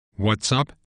What's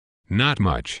up? Not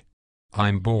much.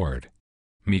 I'm bored.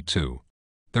 Me too.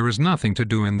 There is nothing to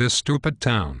do in this stupid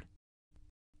town.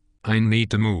 I need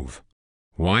to move.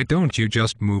 Why don't you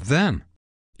just move then?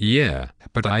 Yeah,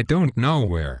 but I don't know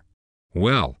where.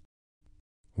 Well,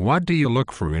 what do you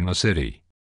look for in a city?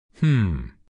 I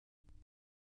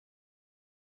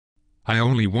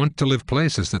only want to live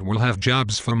places that will have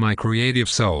jobs for my creative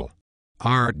soul.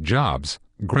 Art jobs,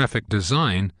 graphic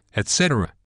design,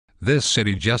 etc. This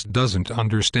city just doesn't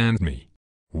understand me.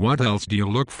 What else do you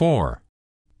look for?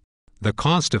 The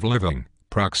cost of living,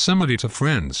 proximity to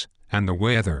friends, and the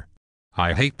weather.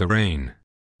 I hate the rain.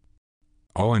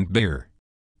 Oh, and beer.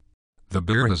 The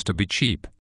beer has to be cheap.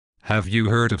 Have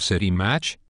you heard of City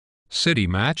Match? City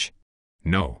Match?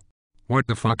 No. What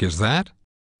the fuck is that?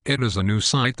 It is a new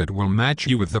site that will match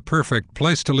you with the perfect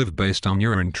place to live based on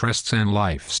your interests and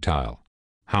lifestyle.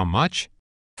 How much?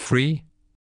 Free?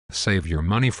 Save your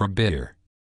money for beer.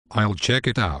 I'll check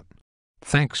it out.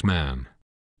 Thanks, man.